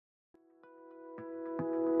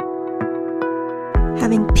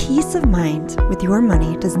Having peace of mind with your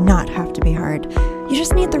money does not have to be hard. You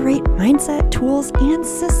just need the right mindset, tools, and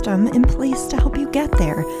system in place to help you get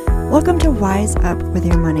there. Welcome to Wise Up with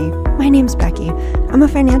Your Money. My name's Becky. I'm a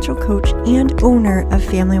financial coach and owner of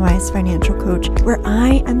FamilyWise Financial Coach, where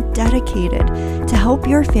I am dedicated to help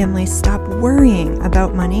your family stop worrying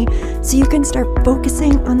about money so you can start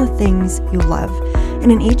focusing on the things you love.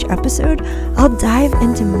 And in each episode, I'll dive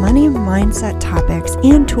into money mindset topics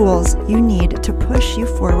and tools you need to push you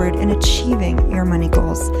forward in achieving your money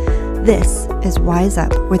goals. This is Wise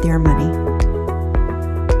Up with Your Money.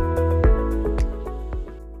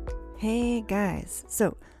 Hey guys,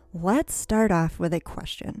 so let's start off with a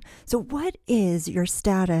question. So what is your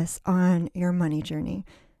status on your money journey?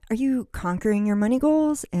 Are you conquering your money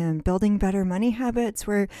goals and building better money habits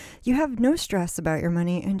where you have no stress about your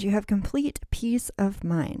money and you have complete peace of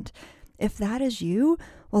mind? If that is you,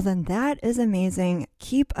 well then that is amazing.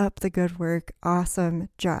 Keep up the good work. Awesome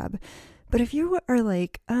job. But if you are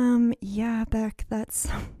like, yeah, Beck, that's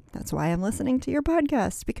why I'm listening to your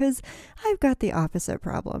podcast, because I've got the opposite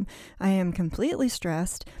problem. I am completely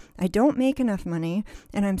stressed. I don't make enough money,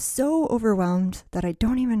 and I'm so overwhelmed that I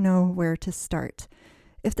don't even know where to start.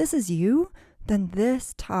 If this is you, then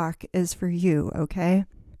this talk is for you, okay?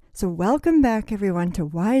 So welcome back, everyone, to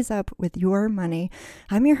Wise Up with Your Money.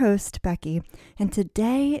 I'm your host, Becky, and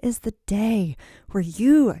today is the day where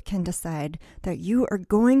you can decide that you are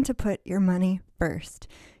going to put your money first.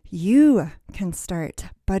 You can start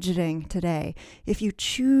budgeting today if you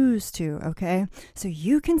choose to, okay? So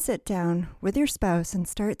you can sit down with your spouse and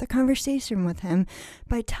start the conversation with him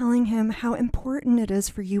by telling him how important it is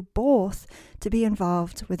for you both to be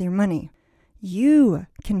involved with your money. You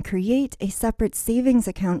can create a separate savings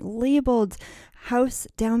account labeled house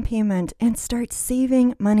down payment and start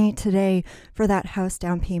saving money today for that house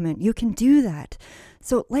down payment. You can do that.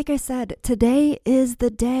 So like I said, today is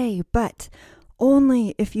the day, but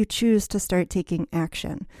only if you choose to start taking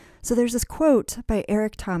action. So there's this quote by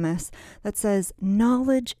Eric Thomas that says,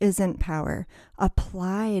 knowledge isn't power.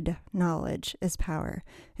 Applied knowledge is power.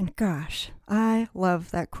 And gosh, I love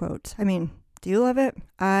that quote. I mean, do you love it?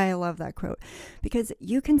 I love that quote because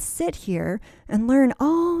you can sit here and learn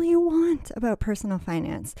all you want about personal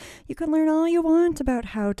finance. You can learn all you want about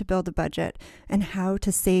how to build a budget and how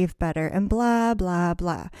to save better and blah, blah,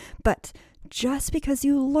 blah. But just because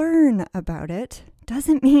you learn about it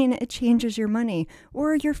doesn't mean it changes your money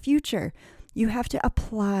or your future. You have to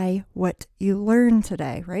apply what you learn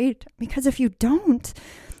today, right? Because if you don't,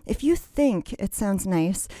 if you think it sounds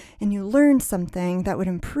nice and you learn something that would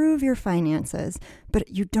improve your finances, but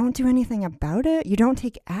you don't do anything about it, you don't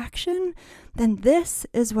take action, then this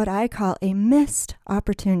is what I call a missed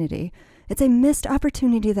opportunity. It's a missed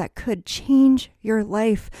opportunity that could change your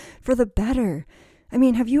life for the better. I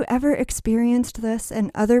mean, have you ever experienced this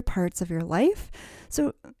in other parts of your life?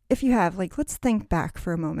 So if you have, let's think back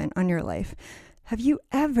for a moment on your life. Have you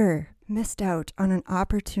ever missed out on an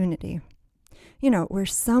opportunity? Where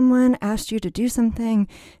someone asked you to do something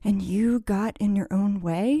and you got in your own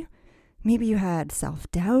way? Maybe you had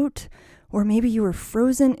self-doubt, or maybe you were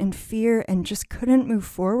frozen in fear and just couldn't move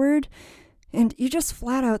forward. And you just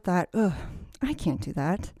flat out thought, I can't do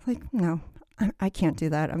that. No, I can't do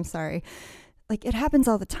that. I'm sorry. It happens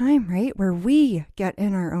all the time, right? Where we get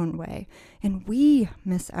in our own way and we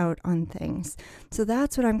miss out on things. So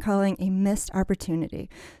that's what I'm calling a missed opportunity.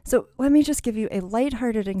 So let me just give you a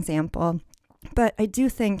lighthearted example, but I do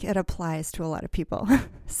think it applies to a lot of people.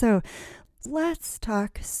 So let's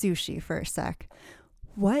talk sushi for a sec.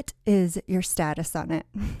 What is your status on it?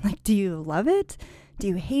 Do you love it? Do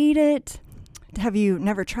you hate it? Have you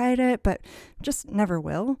never tried it, but just never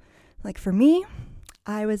will? For me,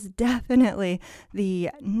 I was definitely the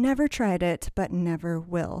never tried it, but never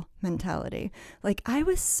will mentality. I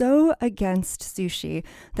was so against sushi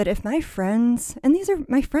that if my friends, and these are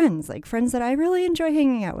my friends, friends that I really enjoy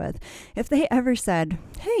hanging out with, if they ever said,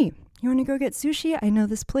 hey, you want to go get sushi? I know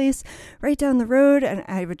this place right down the road. And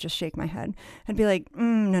I would just shake my head. I'd be like,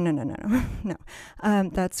 no.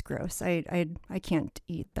 That's gross. I can't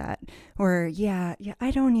eat that. Or yeah, I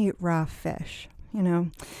don't eat raw fish,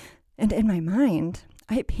 And in my mind,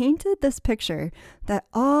 I painted this picture that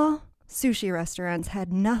all sushi restaurants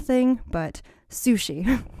had nothing but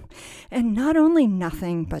sushi. And not only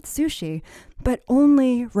nothing but sushi, but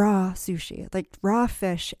only raw sushi, raw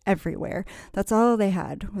fish everywhere. That's all they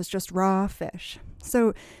had was just raw fish.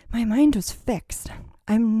 So my mind was fixed.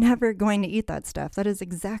 I'm never going to eat that stuff. That is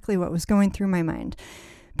exactly what was going through my mind.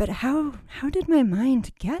 But how did my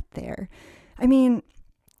mind get there? I mean,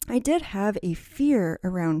 I did have a fear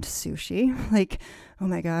around sushi, oh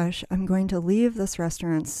my gosh, I'm going to leave this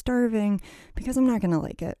restaurant starving because I'm not going to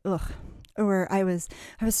like it. Ugh. Or I was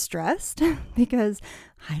stressed because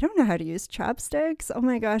I don't know how to use chopsticks. Oh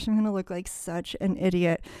my gosh, I'm going to look like such an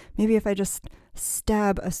idiot. Maybe if I just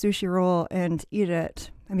stab a sushi roll and eat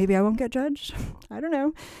it, maybe I won't get judged. I don't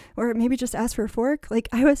know. Or maybe just ask for a fork. Like,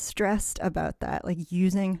 I was stressed about that, like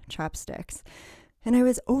using chopsticks. And I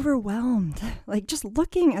was overwhelmed, like just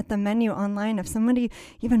looking at the menu online. If somebody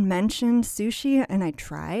even mentioned sushi, and I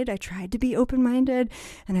tried to be open-minded,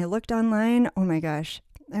 and I looked online, oh my gosh,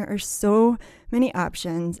 there are so many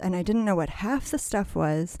options, and I didn't know what half the stuff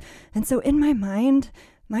was. And so in my mind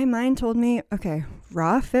told me, okay,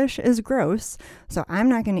 raw fish is gross, so I'm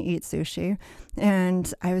not going to eat sushi.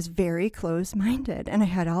 And I was very close-minded, and I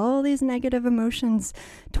had all these negative emotions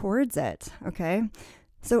towards it, okay?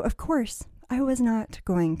 So of course, I was not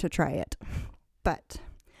going to try it. But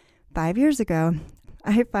 5 years ago,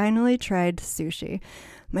 I finally tried sushi.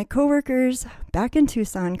 My coworkers back in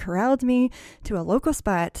Tucson corralled me to a local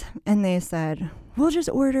spot, and they said, we'll just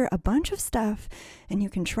order a bunch of stuff and you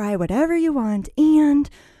can try whatever you want, and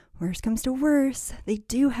worst comes to worst, they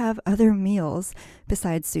do have other meals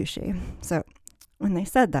besides sushi. So when they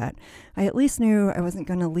said that, I at least knew I wasn't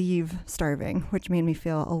going to leave starving, which made me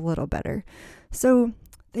feel a little better. So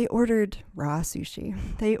they ordered raw sushi.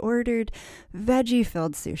 They ordered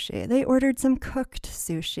veggie-filled sushi. They ordered some cooked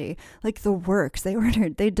sushi, like the works.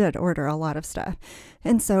 They did order a lot of stuff.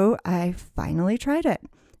 And so I finally tried it.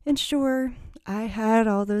 And sure, I had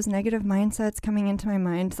all those negative mindsets coming into my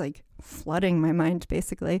mind, like flooding my mind,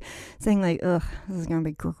 basically, saying like, ugh, this is going to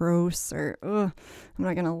be gross, or ugh, I'm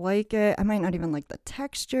not going to like it. I might not even like the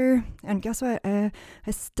texture. And guess what? I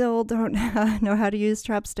still don't know how to use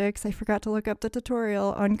chopsticks. I forgot to look up the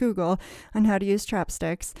tutorial on Google on how to use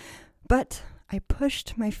chopsticks. But I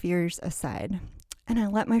pushed my fears aside, and I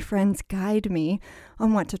let my friends guide me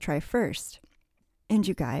on what to try first. And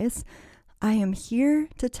you guys, I am here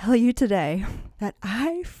to tell you today that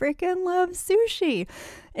I freaking love sushi.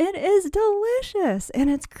 It is delicious, and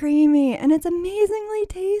it's creamy, and it's amazingly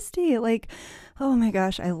tasty. Like, oh my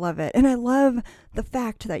gosh, I love it. And I love the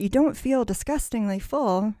fact that you don't feel disgustingly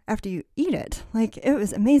full after you eat it. Like, it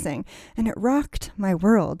was amazing, and it rocked my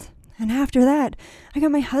world. And after that, I got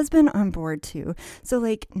my husband on board too. So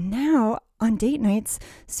like now on date nights,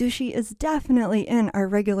 sushi is definitely in our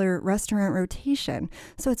regular restaurant rotation.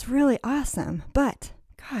 So it's really awesome. But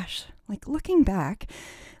gosh, like looking back,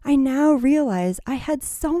 I now realize I had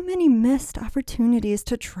so many missed opportunities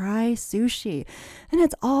to try sushi. And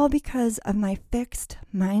it's all because of my fixed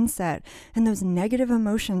mindset and those negative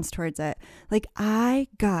emotions towards it. Like I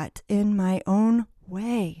got in my own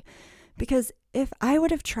way. Because if I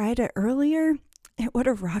would have tried it earlier, it would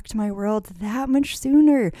have rocked my world that much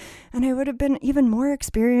sooner, and I would have been even more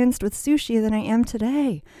experienced with sushi than I am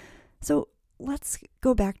today. So let's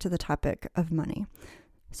go back to the topic of money.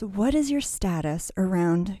 So what is your status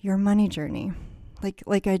around your money journey?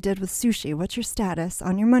 Like I did with sushi, what's your status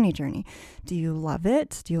on your money journey? Do you love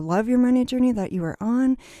it? Do you love your money journey that you are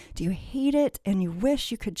on? Do you hate it and you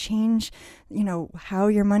wish you could change, how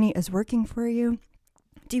your money is working for you?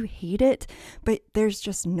 Do you hate it, but there's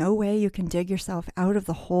just no way you can dig yourself out of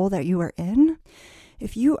the hole that you are in?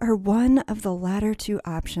 If you are one of the latter two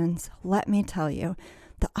options, let me tell you,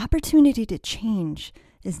 the opportunity to change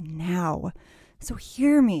is now. So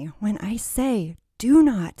hear me when I say, do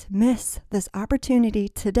not miss this opportunity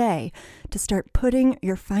today to start putting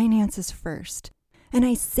your finances first. And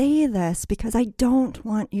I say this because I don't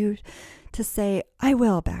want you to say, I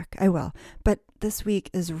will, but this week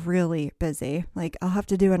is really busy. Like I'll have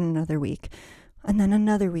to do it another week. And then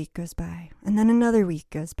another week goes by, and then another week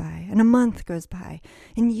goes by, and a month goes by,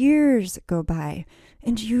 and years go by,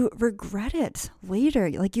 and you regret it later.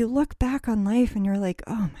 Like you look back on life and you're like,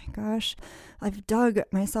 oh my gosh, I've dug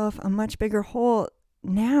myself a much bigger hole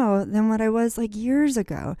now than what I was like years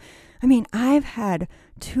ago. I mean, I've had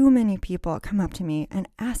too many people come up to me and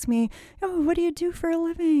ask me, oh, what do you do for a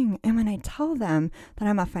living? And when I tell them that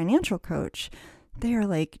I'm a financial coach, they are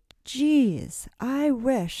like, geez, I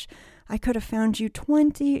wish I could have found you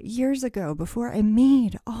 20 years ago before I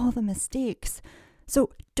made all the mistakes. So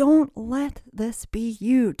don't let this be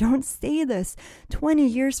you. Don't say this 20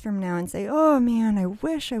 years from now and say, oh man, I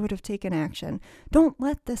wish I would have taken action. Don't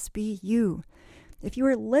let this be you. If you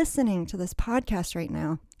are listening to this podcast right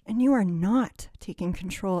now and you are not taking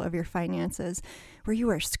control of your finances, where you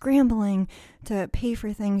are scrambling to pay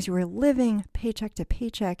for things, you are living paycheck to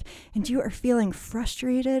paycheck, and you are feeling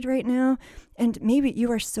frustrated right now, and maybe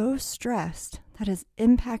you are so stressed that is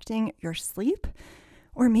impacting your sleep,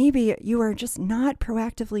 Or maybe you are just not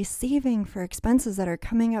proactively saving for expenses that are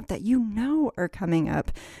coming up that you know are coming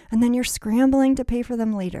up, and then you're scrambling to pay for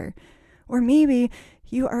them later. Or maybe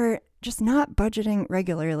you are just not budgeting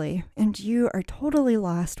regularly and you are totally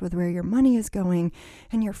lost with where your money is going,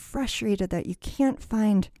 and you're frustrated that you can't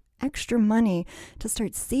find extra money to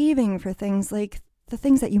start saving for things like the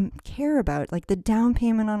things that you care about, like the down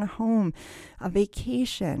payment on a home, a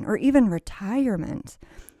vacation, or even retirement.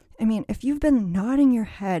 I mean, if you've been nodding your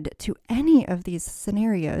head to any of these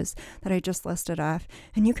scenarios that I just listed off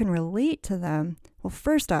and you can relate to them, well,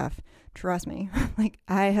 first off, trust me, like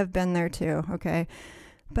I have been there too, okay?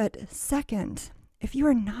 But second, if you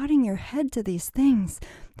are nodding your head to these things,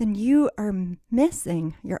 then you are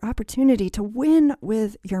missing your opportunity to win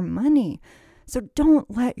with your money. So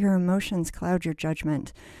don't let your emotions cloud your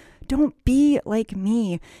judgment. Don't be like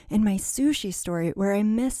me in my sushi story where I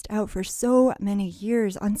missed out for so many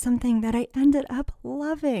years on something that I ended up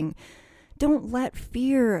loving. Don't let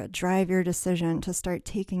fear drive your decision to start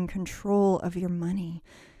taking control of your money.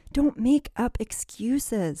 Don't make up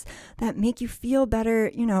excuses that make you feel better,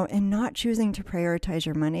 in not choosing to prioritize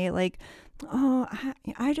your money. Like, oh,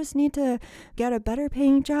 I just need to get a better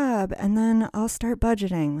paying job and then I'll start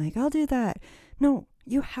budgeting. Like, I'll do that. No,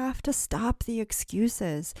 you have to stop the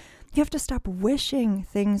excuses. You have to stop wishing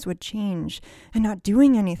things would change and not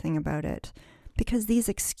doing anything about it. Because these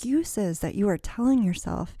excuses that you are telling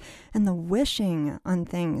yourself and the wishing on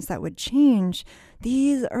things that would change,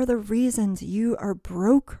 these are the reasons you are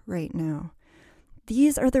broke right now.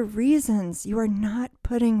 These are the reasons you are not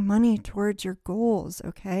putting money towards your goals,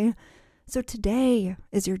 okay? So today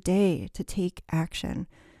is your day to take action.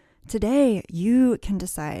 Today you can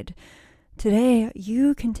decide. Today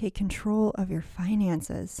you can take control of your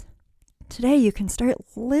finances. Today you can start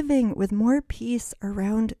living with more peace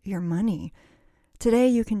around your money. Today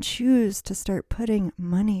you can choose to start putting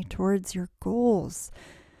money towards your goals.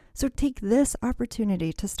 So take this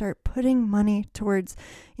opportunity to start putting money towards,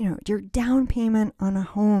 your down payment on a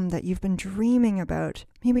home that you've been dreaming about.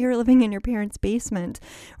 Maybe you're living in your parents' basement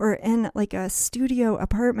or in like a studio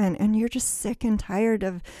apartment and you're just sick and tired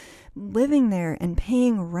of living there and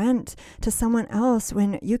paying rent to someone else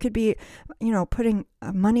when you could be, putting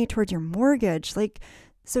money towards your mortgage.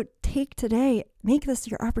 So take today, make this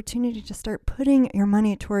your opportunity to start putting your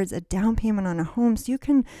money towards a down payment on a home so you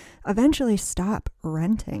can eventually stop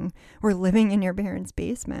renting or living in your parents'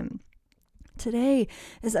 basement. Today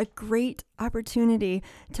is a great opportunity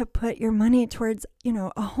to put your money towards,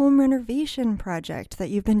 a home renovation project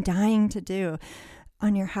that you've been dying to do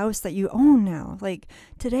on your house that you own now. Like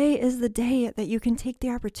today is the day that you can take the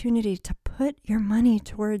opportunity to put your money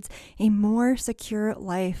towards a more secure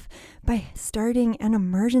life by starting an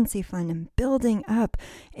emergency fund and building up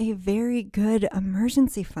a very good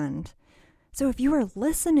emergency fund. So if you are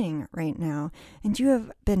listening right now and you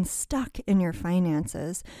have been stuck in your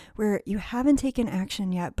finances where you haven't taken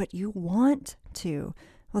action yet, but you want to,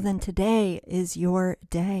 well then today is your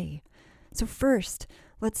day. So first,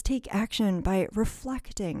 let's take action by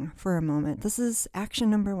reflecting for a moment. This is action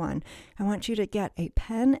number 1. I want you to get a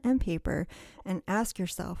pen and paper and ask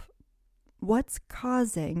yourself, what's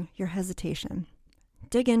causing your hesitation?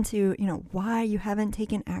 Dig into, why you haven't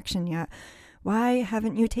taken action yet. Why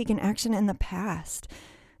haven't you taken action in the past?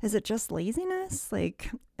 Is it just laziness?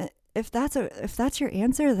 Like, if that's your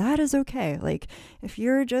answer, that is okay. Like, if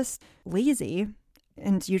you're just lazy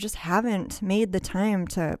and you just haven't made the time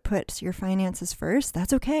to put your finances first,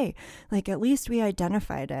 that's okay. Like, at least we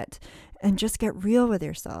identified it, and just get real with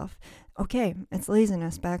yourself. Okay, it's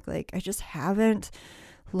laziness, Beck. Like, I just haven't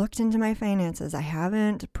looked into my finances. I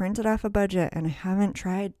haven't printed off a budget and I haven't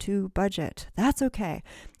tried to budget. That's okay.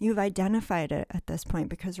 You've identified it at this point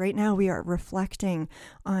because right now we are reflecting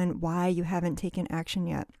on why you haven't taken action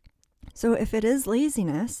yet. So if it is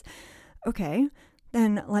laziness, okay,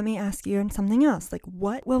 then let me ask you something else. Like,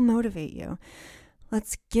 what will motivate you?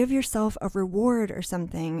 Let's give yourself a reward or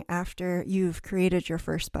something after you've created your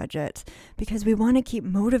first budget, because we want to keep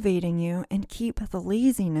motivating you and keep the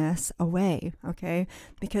laziness away, okay?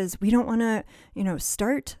 Because we don't want to,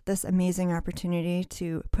 start this amazing opportunity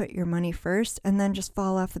to put your money first and then just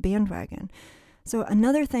fall off the bandwagon. So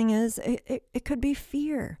another thing is it could be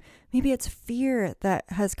fear. Maybe it's fear that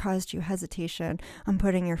has caused you hesitation on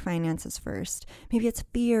putting your finances first. Maybe it's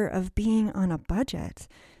fear of being on a budget.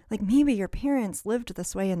 Like maybe your parents lived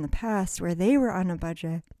this way in the past where they were on a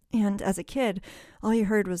budget. And as a kid, all you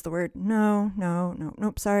heard was the word,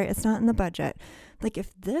 nope, sorry, it's not in the budget. Like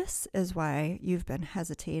if this is why you've been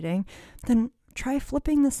hesitating, then try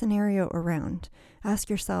flipping the scenario around. Ask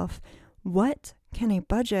yourself, what can a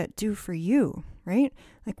budget do for you, right?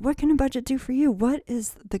 Like, what can a budget do for you? What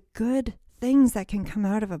is the good things that can come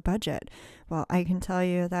out of a budget? Well, I can tell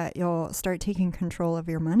you that you'll start taking control of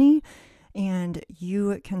your money, and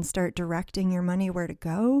you can start directing your money where to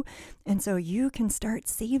go. And so you can start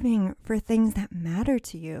saving for things that matter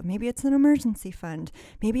to you. Maybe it's an emergency fund.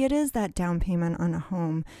 Maybe it is that down payment on a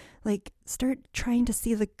home. Like, start trying to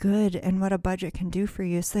see the good and what a budget can do for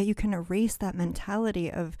you so that you can erase that mentality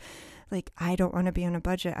of like, I don't want to be on a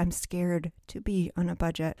budget. I'm scared to be on a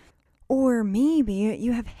budget. Or maybe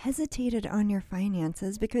you have hesitated on your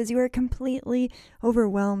finances because you are completely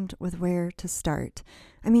overwhelmed with where to start.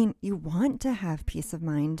 I mean, you want to have peace of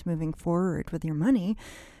mind moving forward with your money.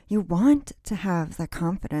 You want to have the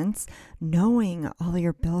confidence knowing all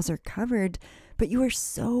your bills are covered, but you are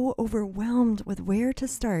so overwhelmed with where to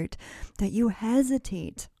start that you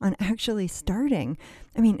hesitate on actually starting.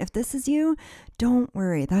 I mean, if this is you, don't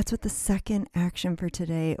worry. That's what the second action for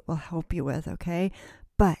today will help you with, okay?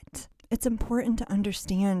 But it's important to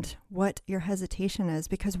understand what your hesitation is,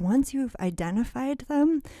 because once you've identified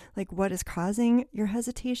them, like what is causing your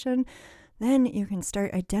hesitation, then you can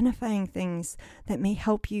start identifying things that may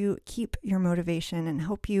help you keep your motivation and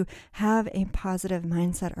help you have a positive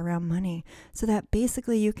mindset around money so that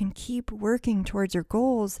basically you can keep working towards your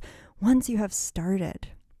goals once you have started.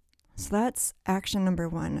 So that's action number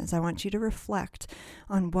 1, is I want you to reflect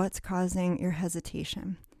on what's causing your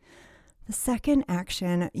hesitation. The second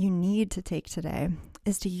action you need to take today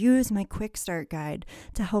is to use my quick start guide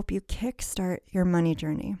to help you kickstart your money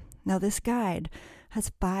journey. Now, this guide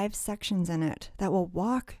has 5 sections in it that will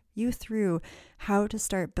walk you through how to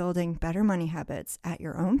start building better money habits at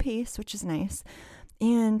your own pace, which is nice.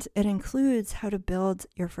 And it includes how to build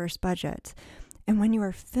your first budget. And when you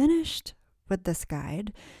are finished with this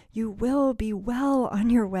guide, you will be well on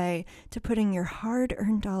your way to putting your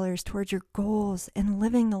hard-earned dollars towards your goals and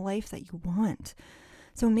living the life that you want.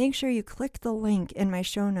 So make sure you click the link in my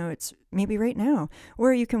show notes, maybe right now,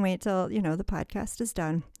 or you can wait till, the podcast is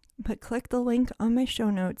done. But click the link on my show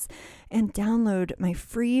notes and download my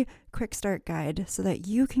free quick start guide so that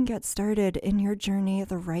you can get started in your journey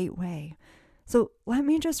the right way. So let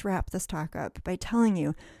me just wrap this talk up by telling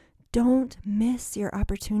you, don't miss your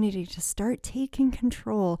opportunity to start taking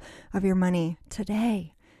control of your money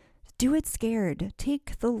today. Do it scared.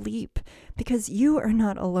 Take the leap, because you are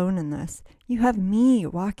not alone in this. You have me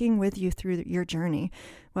walking with you through your journey.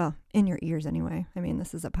 Well, in your ears anyway. I mean,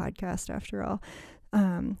 this is a podcast after all.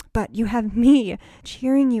 But you have me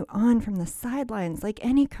cheering you on from the sidelines like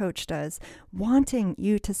any coach does, wanting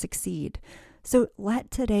you to succeed. So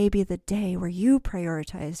let today be the day where you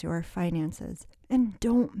prioritize your finances, and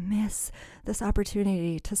don't miss this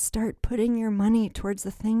opportunity to start putting your money towards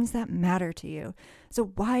the things that matter to you.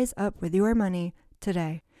 So wise up with your money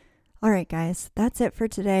today. All right, guys, that's it for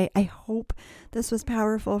today. I hope this was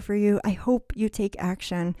powerful for you. I hope you take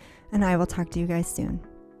action, and I will talk to you guys soon.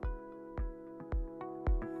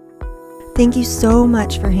 Thank you so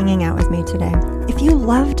much for hanging out with me today. If you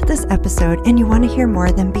loved this episode and you want to hear more,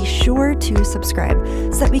 then be sure to subscribe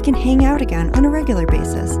so that we can hang out again on a regular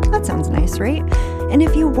basis. That sounds nice, right? And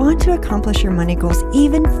if you want to accomplish your money goals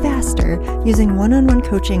even faster using one-on-one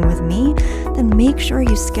coaching with me, then make sure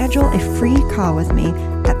you schedule a free call with me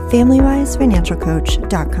at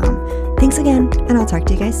FamilyWiseFinancialCoach.com. Thanks again, and I'll talk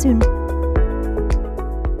to you guys soon.